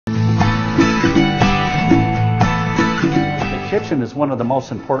kitchen is one of the most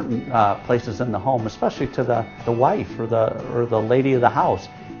important places in the home, especially to the wife or the lady of the house.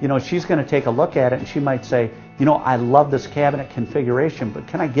 You know, she's going to take a look at it and she might say, you know, I love this cabinet configuration, but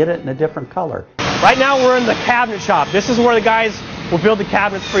can I get it in a different color? Right now we're in the cabinet shop. This is where the guys will build the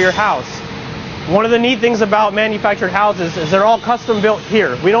cabinets for your house. One of the neat things about manufactured houses is they're all custom built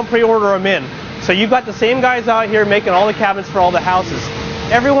here. We don't pre-order them in. So you've got the same guys out here making all the cabinets for all the houses.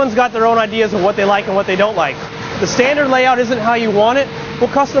 Everyone's got their own ideas of what they like and what they don't like. The standard layout isn't how you want it. We'll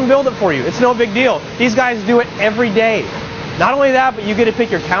custom build it for you. It's no big deal. These guys do it every day. Not only that, but you get to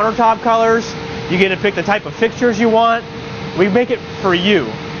pick your countertop colors. You get to pick the type of fixtures you want. We make it for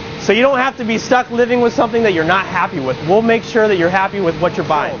you. So you don't have to be stuck living with something that you're not happy with. We'll make sure that you're happy with what you're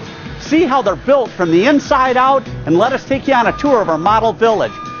buying. See how they're built from the inside out, and let us take you on a tour of our model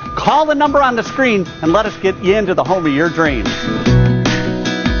village. Call the number on the screen and let us get you into the home of your dreams.